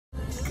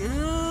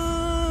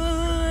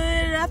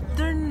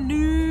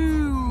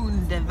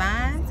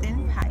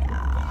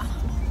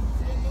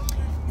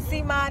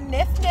my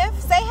Niff.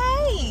 Say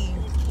hey.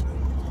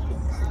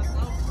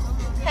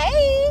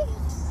 Hey.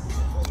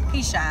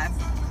 He's shy.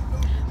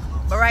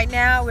 But right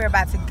now we're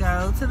about to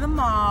go to the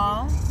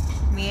mall.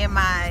 Me and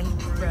my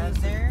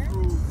brother,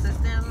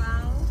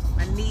 sister-in-law,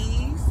 my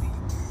niece,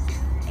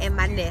 and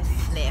my Niff.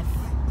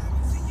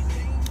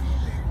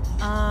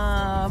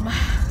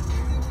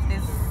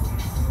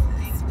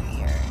 It's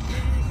weird.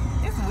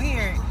 It's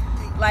weird.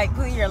 Like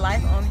putting your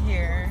life on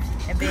here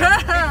and then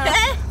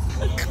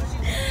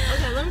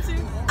Okay, let me see.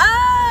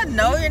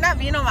 No, you're not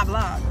being on my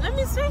blog. Let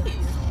me see.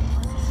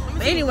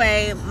 But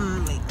anyway, let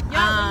me see.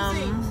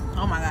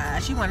 oh my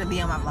god, she wanted to be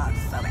on my vlog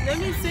so bad. Let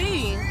me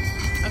see.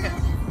 Okay.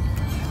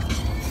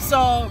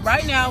 So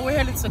right now we're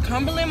headed to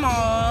Cumberland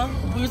Mall.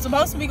 We were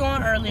supposed to be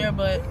going earlier,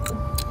 but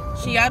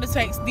she had to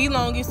take the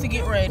longest to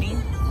get ready.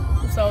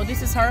 So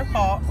this is her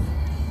fault.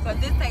 But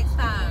this takes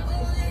time.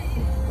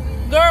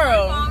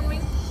 Girl.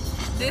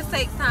 This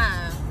takes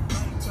time.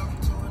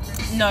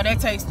 No, that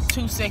takes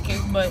 2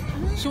 seconds, but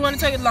she wanted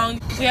to take it long.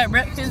 We had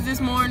breakfast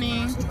this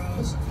morning.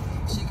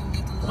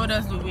 What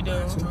else did we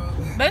do?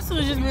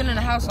 Basically just been in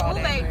the house all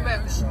Who day. made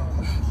breakfast?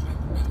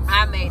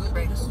 I made the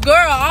breakfast.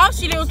 Girl, all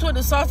she did was put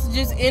the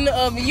sausages in the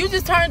oven. You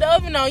just turned the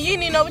oven on. You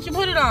didn't even know what you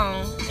put it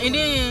on. And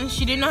then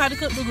she didn't know how to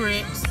cook the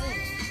grits.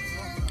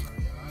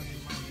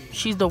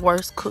 She's the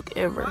worst cook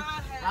ever.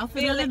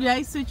 Outfit of the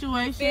day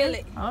situation. Feel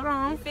it. Hold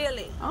on. Feel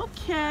it.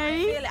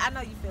 Okay. Feel it. I know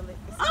you feel it.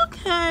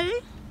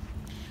 Okay.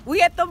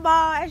 We at the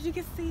mall, as you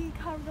can see,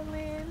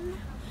 Cumberland.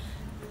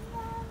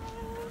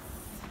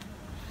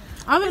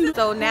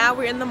 So now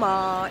we're in the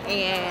mall,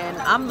 and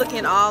I'm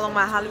looking all on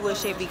my Hollywood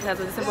shit because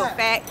of the simple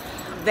fact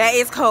that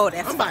it's cold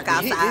as fuck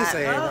outside.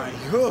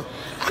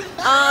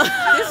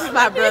 This is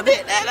my brother.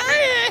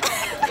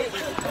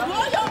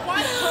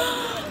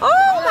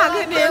 Oh my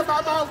goodness.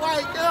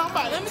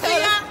 Let me see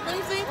y'all. Let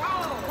me see.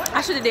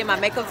 I should have did my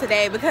makeup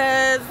today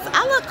because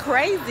I look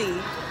crazy.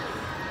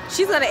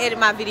 She's gonna edit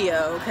my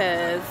video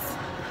because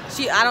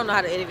I don't know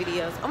how to edit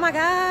videos. Oh my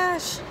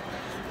gosh.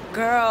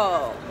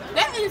 Girl.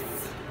 That is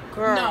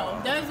Girl. no.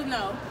 That is a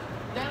no.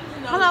 That is a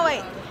no. Hold on,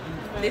 wait.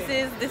 This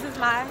is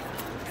my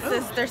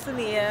sister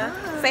Samia.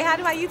 Say hi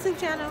to my YouTube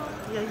channel.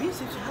 Yeah,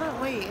 YouTube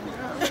channel. Wait.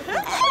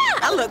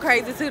 I look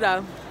crazy too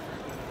though.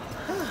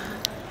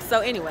 So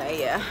anyway,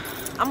 yeah.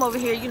 I'm over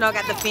here, you know,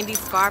 got the Fendi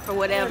scarf or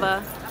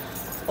whatever.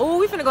 Oh,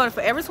 we finna go to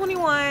Forever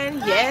 21.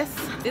 Yes,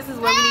 this is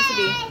where we need to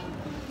be.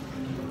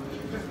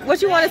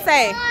 What you want to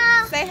say?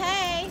 Say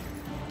hey.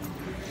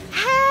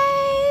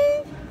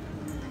 Hey.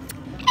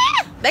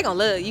 They gonna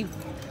love you.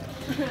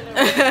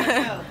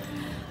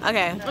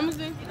 Okay. Let me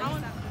see.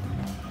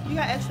 You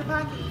got extra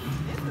pockets?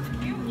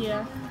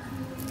 Yeah.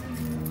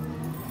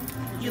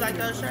 You like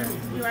those shirts?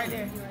 You right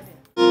there.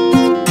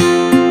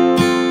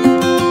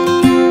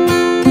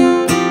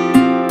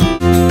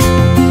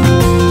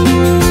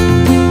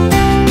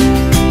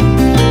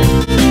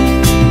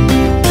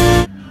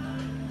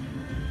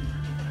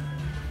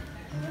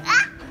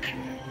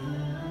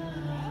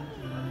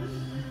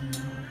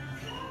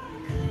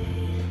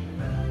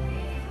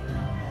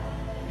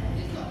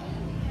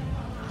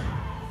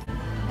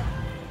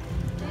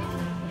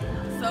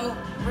 So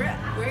we're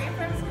in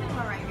Forever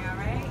 21 right now,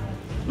 right?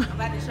 I'm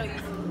about to show you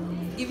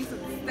give you some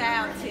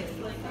style tips.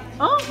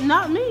 Oh,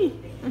 not me.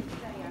 I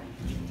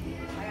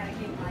gotta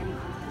get my.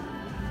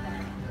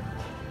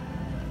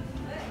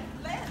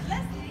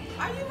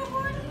 Are you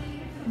recording?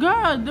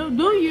 Girl,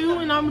 do you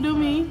and I'm gonna do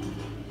me.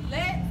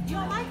 You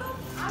don't like them?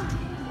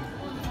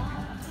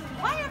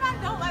 Why everybody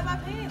don't like my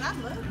pants? I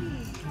love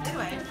these.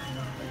 Anyway,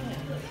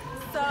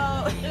 so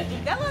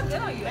that looks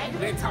good on you, ain't it?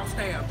 They talk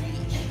style, bitch.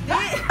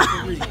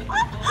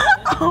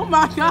 Oh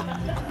my god.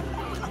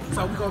 So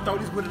we gonna throw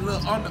this with a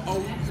little under you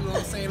know what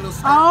I'm saying?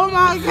 Little Oh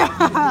my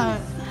god.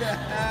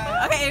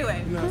 Okay, anyway.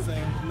 You know what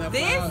I'm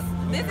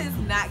saying? This is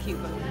not cute.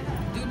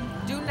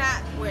 Do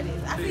not wear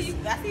this. I see you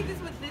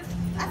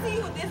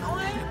with this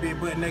on. Big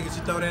butt nigga,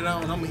 she throw that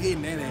on, I'm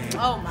hitting that ass.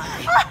 Oh my.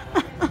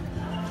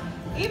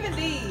 Even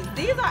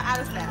these are out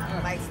of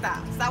style. Like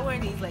stop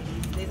wearing these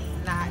ladies. This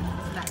is not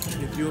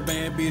cute. If you a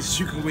bad bitch,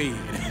 you can wear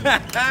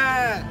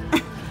it.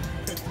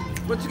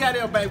 What you got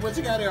there, babe? What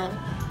you got there?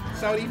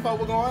 So these folk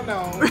were going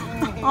on.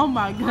 Oh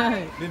my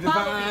god. The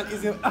divine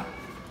is in.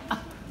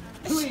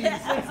 Please,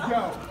 let's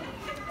go.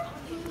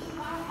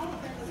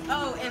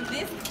 Oh, and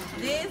this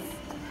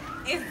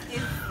is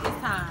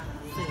time.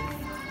 Sis.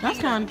 That's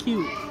kind of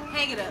cute.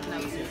 Hang it up, no.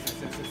 2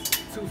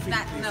 feet.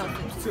 Not, no.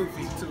 2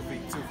 feet. 2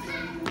 feet.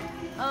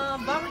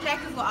 Bomber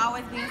jackets will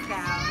always be in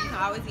style. You can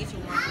always get you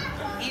one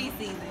any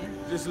season.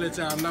 Just to let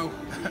y'all know,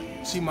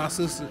 she my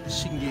sister.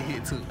 She can get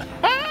hit too.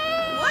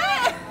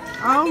 What?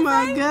 Oh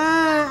my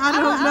god. I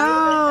don't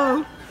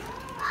know.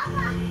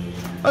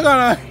 Look on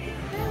her.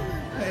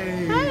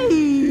 Hey.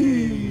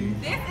 Hey.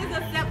 This is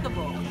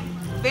acceptable.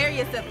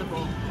 Very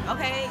acceptable.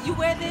 Okay? You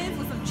wear this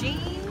with some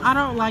jeans. I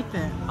don't like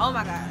that. Oh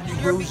my gosh.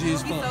 You'll You'll be be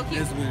so cute.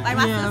 That's weird. Like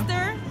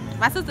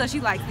my sister, she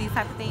likes these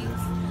type of things.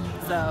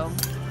 So,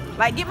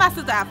 like, get my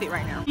sister outfit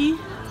right now.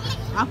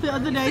 Outfit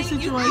of the day See,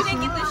 you situation.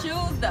 didn't get the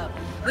shoes though.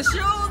 The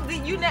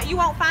shoes, you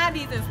won't find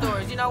these in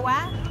stores. You know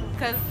why?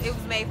 Cause it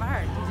was made for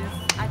her.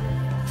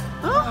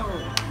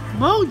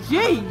 Boo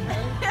G.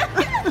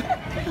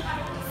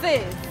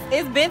 Sis,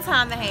 it's been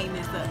time to hang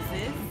this up,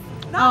 sis.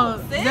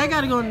 No, sis. That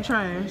gotta go in the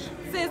trash.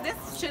 Sis, this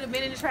should have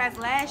been in the trash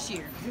last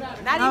year. Not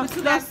even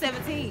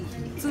 2017,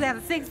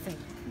 2016.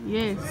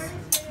 Yes.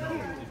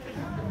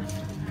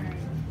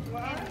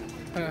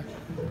 I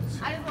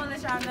just want to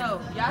let y'all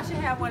know, y'all should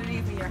have one of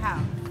these in your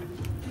house.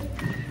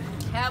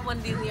 Have one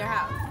of these in your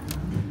house.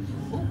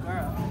 Ooh,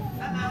 girl.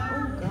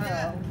 Ooh,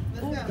 girl.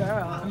 Ooh,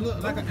 girl. You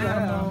look like an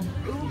animal.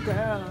 Ooh,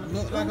 girl.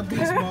 Look like a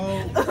beast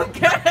mode. Ooh,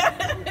 girl.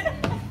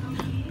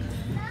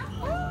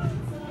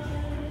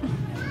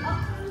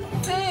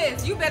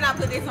 Sis, you better not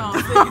put this on,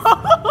 sis.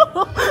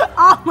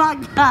 Oh my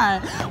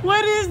God.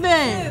 What is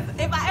that? Sis,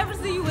 if I ever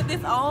see you with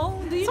this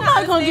on, do you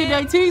Somebody not gonna get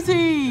that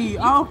TT.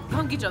 Oh.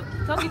 Come get your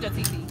TT. Come get your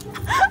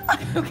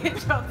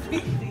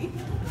TT.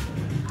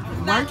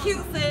 Not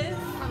cute, sis.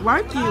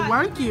 Work it.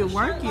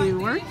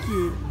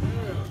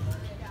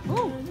 Ooh.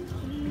 Ooh.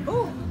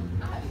 Ooh.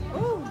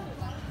 Ooh.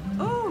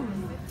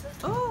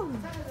 Ooh.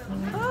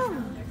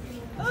 Ooh.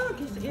 Ooh.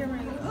 Get the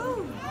earring.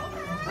 Ooh.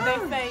 They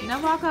fake.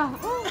 Now walk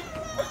off. Ooh.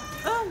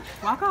 Ooh.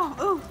 Walk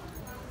off. Ooh.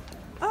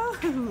 Ooh.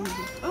 Ooh.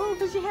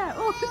 What you have?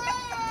 Ooh.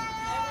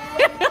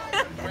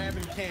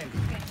 Grabbing candy.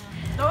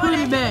 Put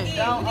it back. You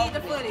need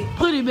the footy.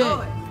 Put it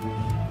back.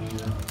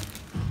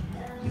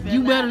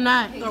 You better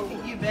not.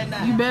 You better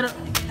not. You better.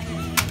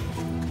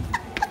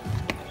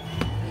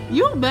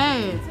 You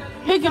bad.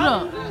 Pick it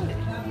up. Put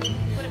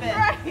it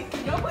back. Right.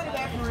 Go put it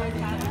back for real.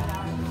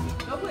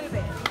 Go put it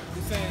back.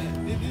 You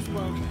saying this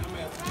one?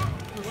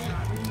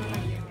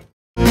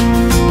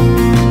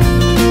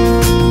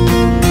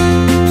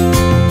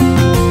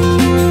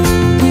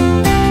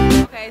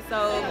 Okay,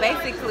 so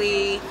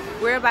basically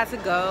we're about to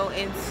go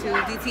into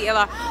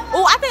DTLR.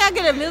 Oh, I think I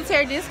get a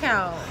military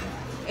discount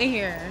in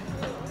here.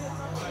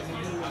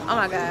 Oh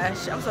my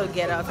gosh, I'm so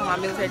ghetto to my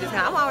military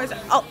discount. I'm always,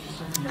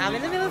 I'm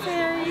in the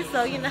military,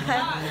 so you know.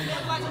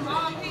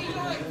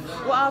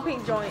 Well, all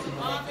pink joint.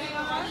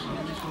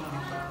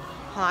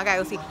 Oh, I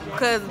gotta go see.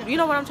 Cause you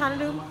know what I'm trying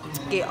to do?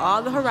 Get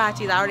all the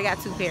Huaraches. I already got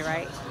 2 pair,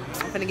 right?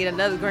 I'm gonna get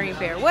another green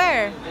pair.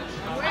 Where?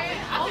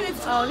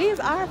 Oh, these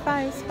are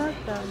fights. Fuck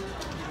them.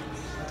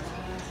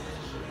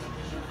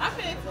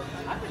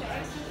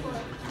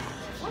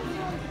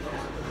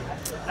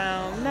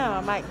 No,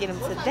 I might get them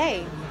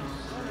today.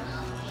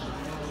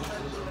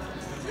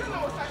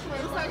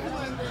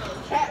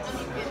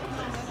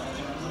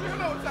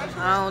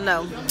 I don't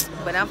know,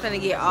 but I'm finna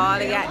get all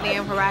the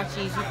goddamn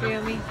Huaraches, you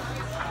feel me?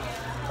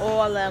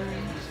 All of them.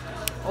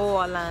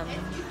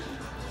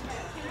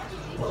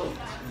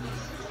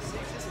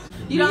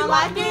 You don't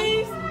like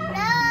these?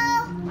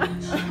 No.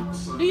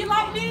 Do you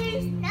like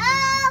these? No.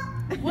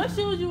 What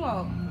shoes you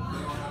want?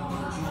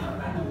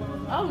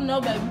 Oh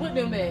no, baby, put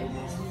them back.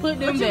 Put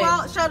them What you back.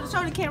 want?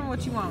 Show the camera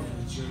what you want.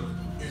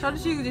 Show the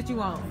shoes that you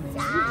want.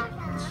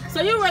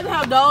 So you rather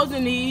have those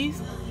than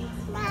these?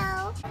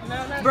 No.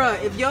 Bruh,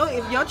 if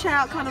your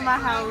child come to my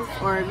house,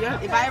 or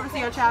if I ever see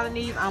your child in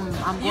these, I'm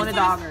going to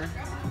dog her.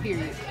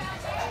 Period.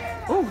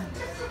 Ooh,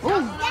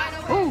 ooh,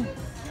 ooh,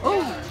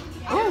 ooh,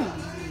 ooh,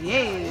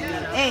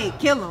 yeah. Hey,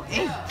 kill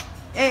him.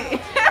 Hey.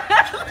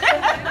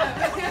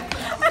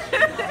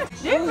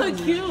 These look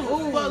cute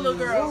for a little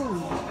girl.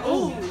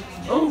 Ooh.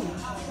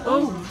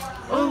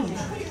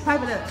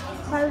 Pipe it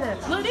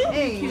up. Look, these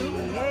Hey, look cute.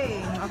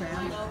 hey. Okay.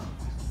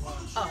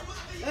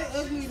 They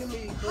ugly to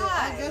me, but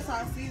Hi. I guess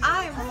I see them.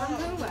 I am from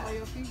Cuba.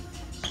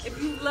 If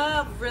you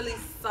love really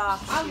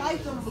soft I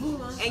like them blue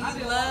ones. and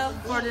you love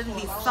for them to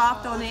be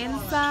soft on the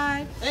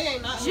inside, They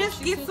ain't not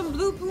just get some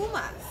blue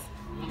Pumas.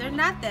 They're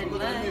not that much.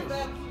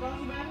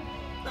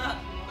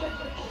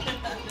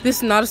 This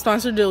is not a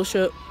sponsored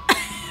dealership.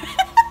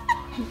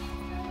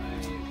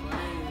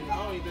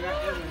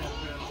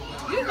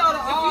 You know the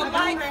all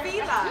white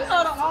feline. You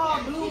know the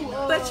all blue.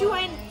 But you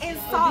ain't in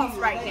sauce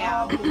right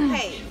now.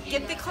 Hey,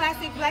 get the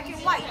classic black and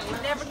white. You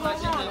never go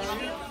wrong.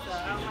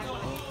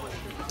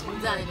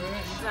 Done.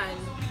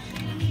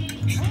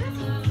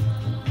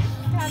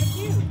 Kind of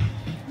cute.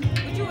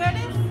 Would you wear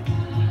this?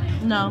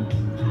 No.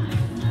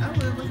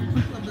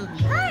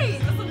 Hey,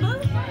 that's a blue.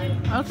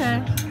 Okay.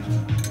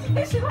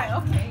 She's like,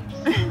 okay.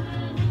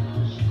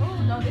 Oh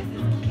no, this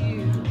is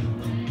cute.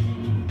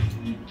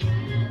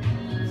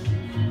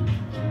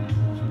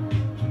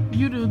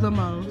 You do the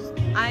most.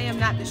 I am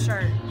not the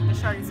shirt. The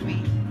shirt is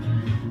me.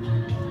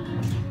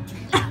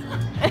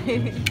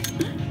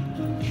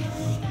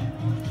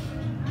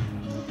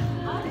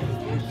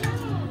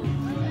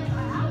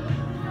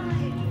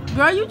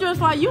 Girl, you just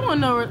like you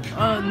on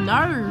a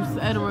nurse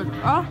at a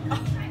girl.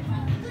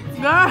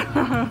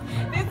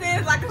 This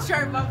is like a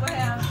shirt Bubba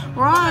have.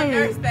 Right.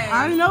 Nurse thing.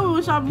 I didn't know we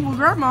was shopping for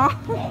grandma.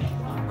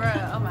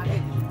 Bruh, oh my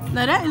goodness.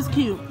 Now that is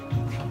cute.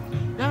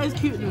 That is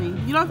cute to me.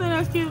 You don't think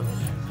that's cute?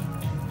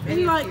 It It's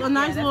is like cute. a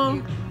nice Yeah, that's little.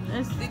 cute.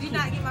 That's Did you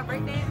not get my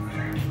breakdance?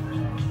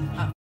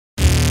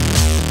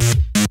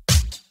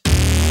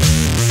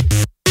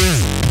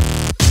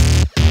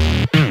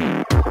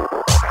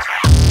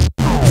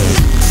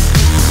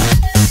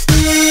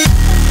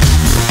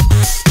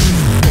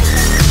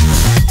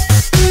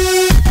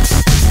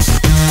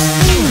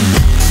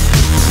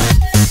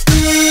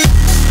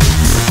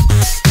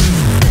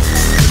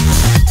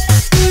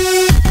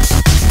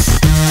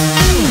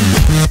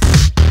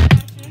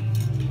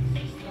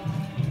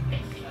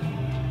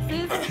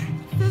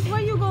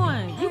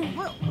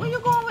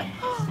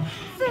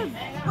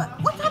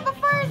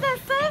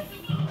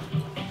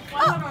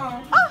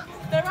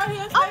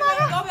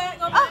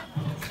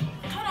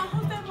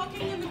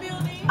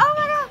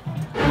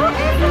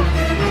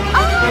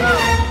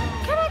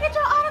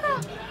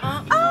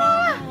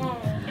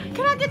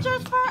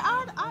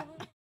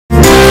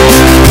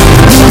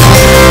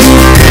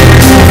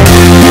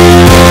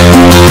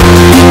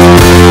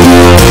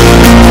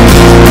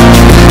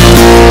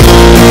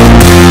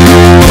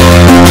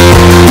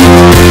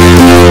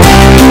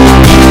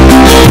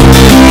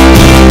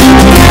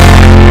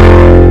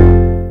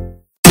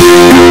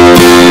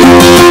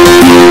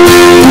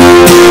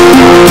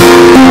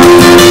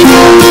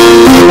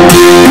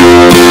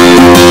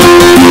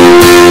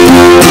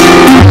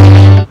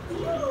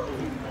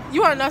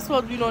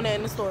 doing that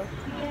in the store.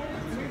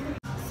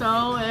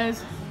 So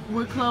as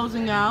we're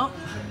closing out,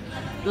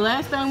 the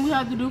last thing we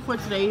have to do for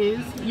today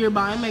is you're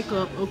buying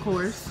makeup, of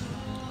course.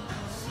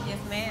 Yes,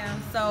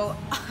 ma'am. So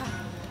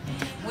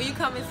when you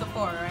come in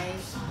Sephora, right?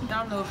 I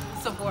don't know if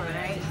Sephora,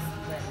 right?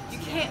 You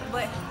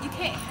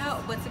can't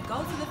help but to go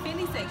to the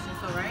Fenty section.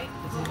 So right.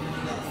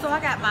 So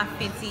I got my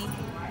Fenty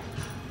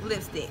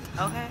lipstick.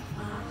 Okay.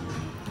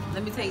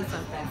 Let me tell you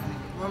something.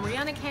 When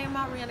Rihanna came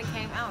out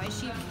and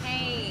she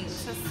came to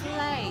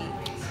slay.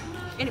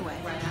 Anyway,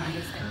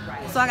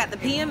 so I got the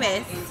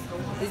PMS.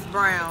 It's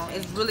brown.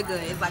 It's really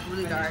good. It's like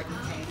really dark.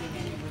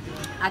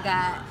 I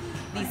got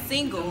the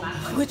single,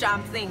 which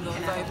I'm single.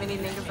 So if any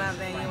niggas out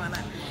there you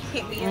wanna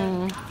hit me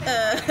up.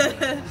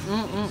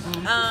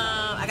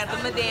 I got the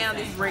Madame.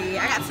 This red.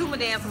 I got two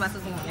Madames for my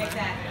sister.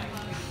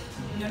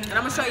 And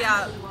I'm gonna show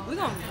y'all. When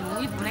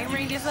they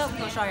ring this up, we're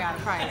gonna show y'all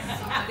the price.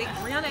 I think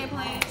Rihanna ain't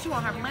playing. She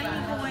want her money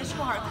coins. She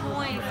want her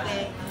coins.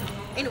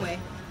 Anyway,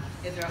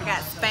 I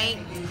got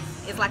Spank.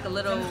 It's like a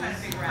little,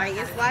 like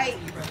it's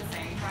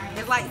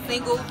like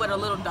single but a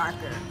little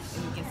darker. If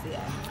you can see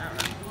that.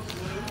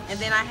 And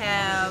then I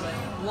have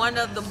one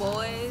of the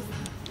boys.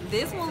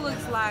 This one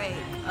looks like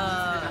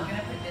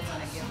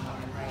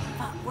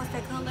what's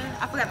that color?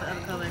 I forgot the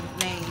other color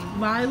name.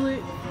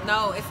 Violet.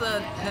 No, it's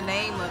the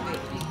name of it.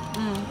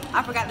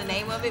 I forgot the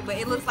name of it, but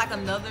it looks like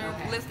another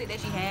lipstick that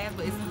she has,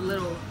 but it's a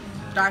little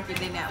darker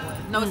than that one.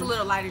 No, it's a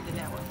little lighter than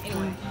that one.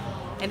 Anyway,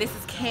 and this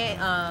is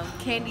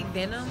Candy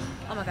Venom.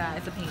 Oh my God,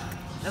 it's a pink.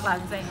 That's all I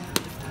can say.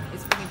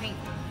 It's freaking pink.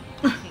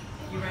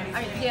 You ready?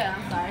 Yeah,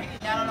 I'm sorry.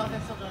 I don't know if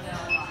it's something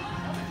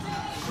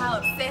how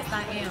obsessed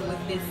I am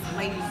with this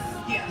lady's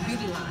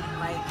beauty line.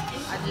 Like,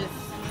 I just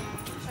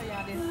show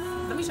y'all this.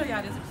 Let me show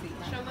y'all this receipt.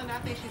 I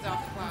think she's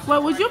off the clock.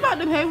 Wait, was you about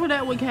to pay for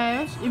that with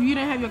cash if you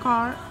didn't have your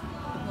card?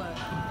 What?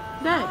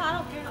 That. No, I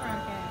don't care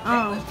around cash.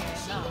 Oh.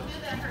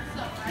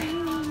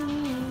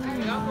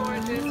 Go for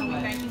it, sis.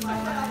 Thank you so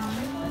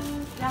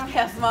much. Y'all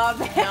have small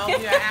bags. No,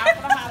 you're out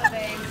for the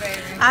holidays,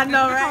 baby. I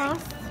know, right?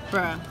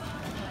 Bruh.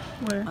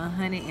 Where?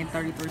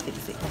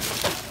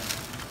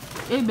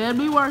 $133.56. It better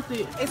be worth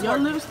it. It's Your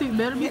worth it. lipstick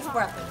better be. It's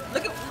worth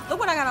it. Look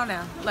what I got on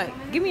now. Like,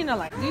 give me another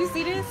light. Do you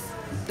see this?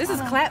 This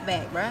is clap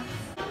back, bruh.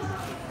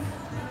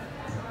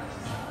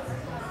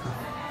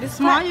 This is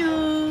clap.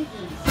 Smile.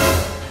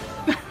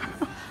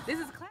 This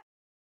is clap.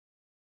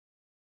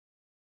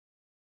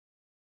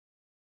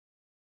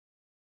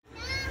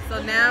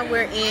 So now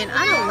we're in,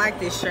 I don't like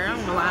this shirt. I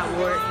don't know why I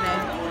wore it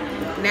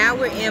now. Now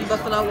we're in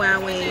Buffalo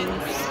Wild Wings.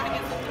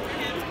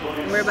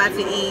 We're about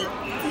to eat.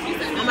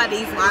 I'm about to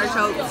eat some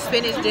artichoke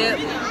spinach dip.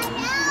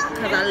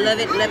 Because I love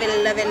it, love it,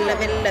 love it,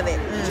 love it, love it.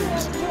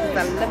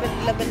 I love it,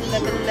 love it,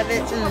 love it, love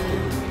it.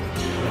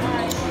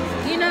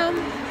 You know,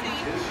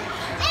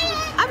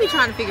 I be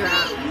trying to figure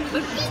out,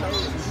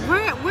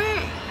 where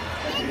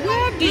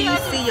do you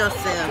see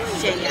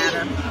yourself,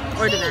 Shayada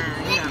or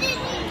Divine, you know?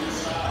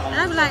 And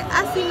I be like,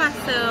 I see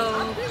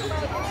myself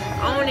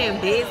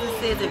owning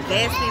businesses,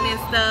 investing in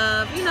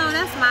stuff. You know,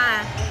 that's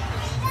my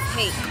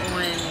take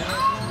on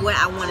what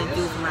I want to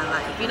do for my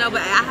life. You know,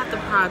 but I have to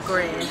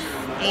progress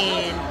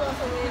and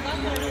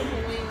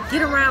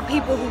get around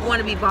people who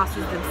want to be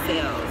bosses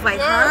themselves. Like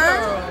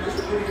her,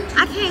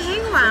 I can't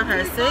hang around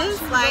her,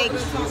 sis. Like,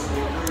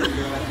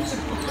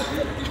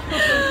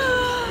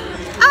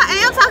 I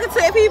am talking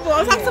to people.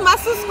 I'm talking to my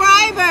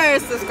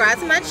subscribers. Subscribe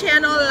to my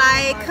channel,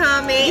 like,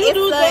 comment. It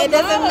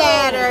doesn't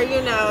matter,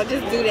 you know.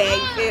 Just do that.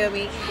 You feel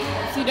me?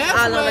 See, that's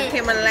all on the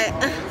camera, like,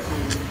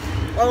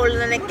 all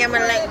on the camera,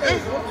 like.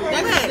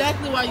 That's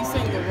exactly why you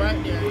single,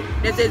 right there.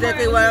 That's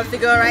exactly why I'm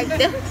single right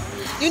there.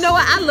 You know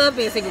what? I love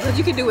being single because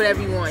you can do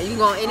whatever you want. You can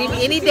go on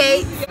any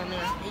date.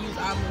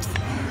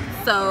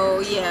 So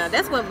yeah,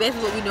 that's what we're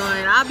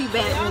doing. I'll be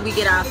back when we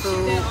get our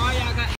food.